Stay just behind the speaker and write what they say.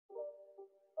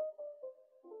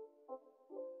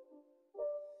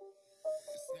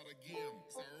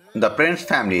The Prince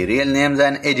family, real names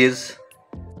and ages.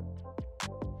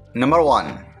 Number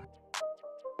 1.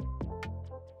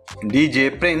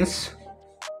 DJ Prince.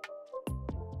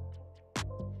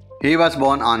 He was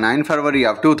born on 9 February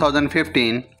of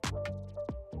 2015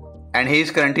 and he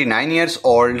is currently 9 years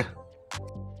old.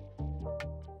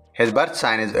 His birth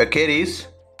sign is Aquarius.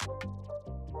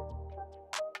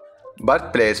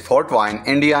 Birthplace Fort Wayne,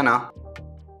 Indiana.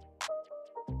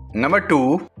 Number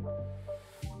 2.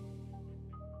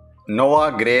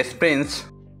 Noah Grace Prince.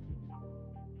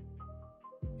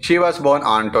 She was born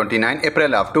on 29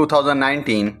 April of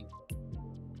 2019.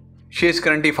 She is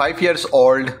currently 5 years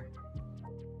old.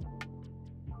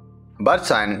 Birth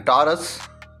sign Taurus.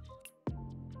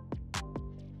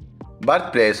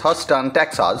 Birthplace Houston,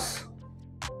 Texas.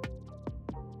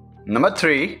 Number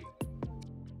 3.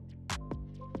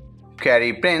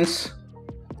 Kyrie Prince.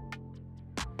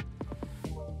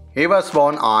 He was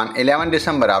born on 11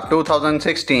 December of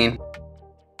 2016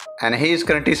 and he is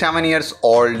currently 7 years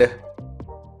old.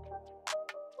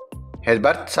 His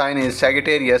birth sign is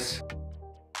Sagittarius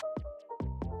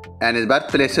and his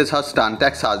birthplace is Houston,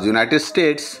 Texas, United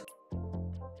States.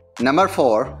 Number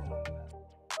 4.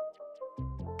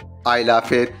 Ayla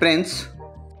Prince.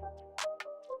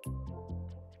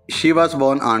 She was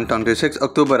born on 26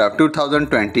 October of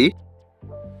 2020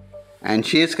 and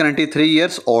she is currently 3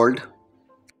 years old.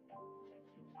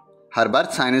 Her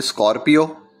birth sign is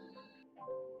Scorpio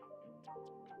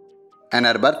and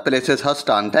her birthplace is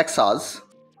Houston, Texas.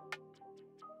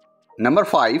 Number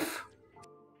 5.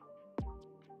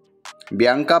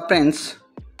 Biannca Prince.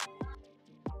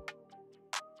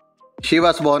 She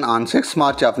was born on 6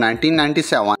 March of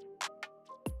 1997.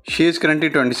 She is currently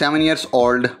 27 years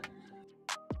old.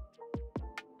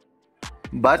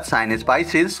 Birth sign is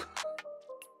Pisces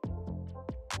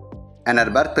and her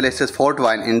birthplace is Fort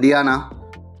Wayne, Indiana.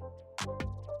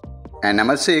 And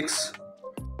number 6.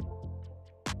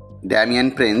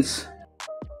 Damien Prince.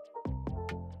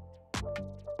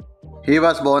 He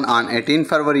was born on 18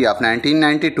 February of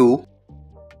 1992.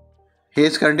 He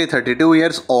is currently 32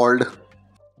 years old.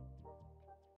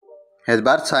 His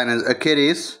birth sign is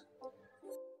Aquarius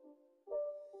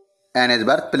and his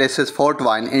birthplace is Fort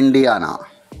Wayne, Indiana.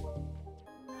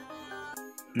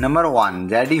 Number 1.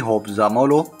 Zadie Hope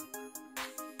Zamolo.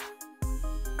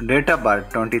 Date of birth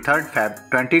 23rd Feb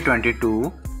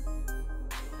 2022.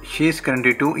 She is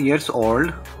currently 2 years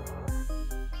old.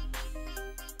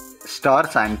 Star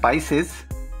sign Pisces.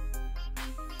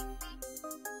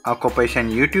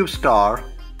 Occupation YouTube star.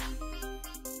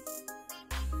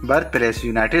 Birthplace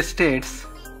United States.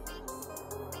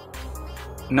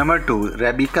 Number 2.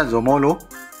 Rebecca Zamolo.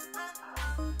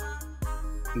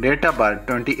 Date of birth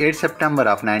 28 September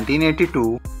of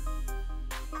 1982.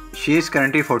 She is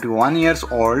currently 41 years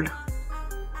old.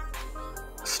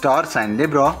 Star sign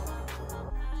Libra.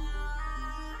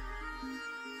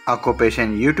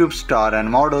 Occupation YouTube star and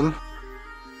model.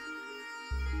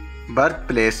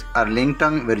 Birthplace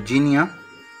Arlington, Virginia.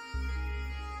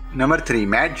 Number 3.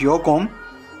 Matt Jochum.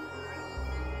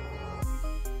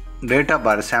 Date of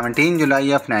birth 17 July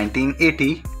of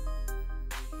 1980.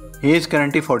 He is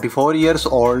currently 44 years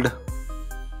old.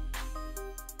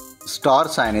 Star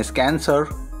sign is Cancer.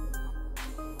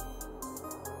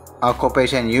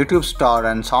 Occupation YouTube star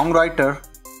and songwriter.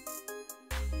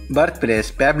 Birthplace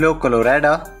Pueblo,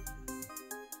 Colorado.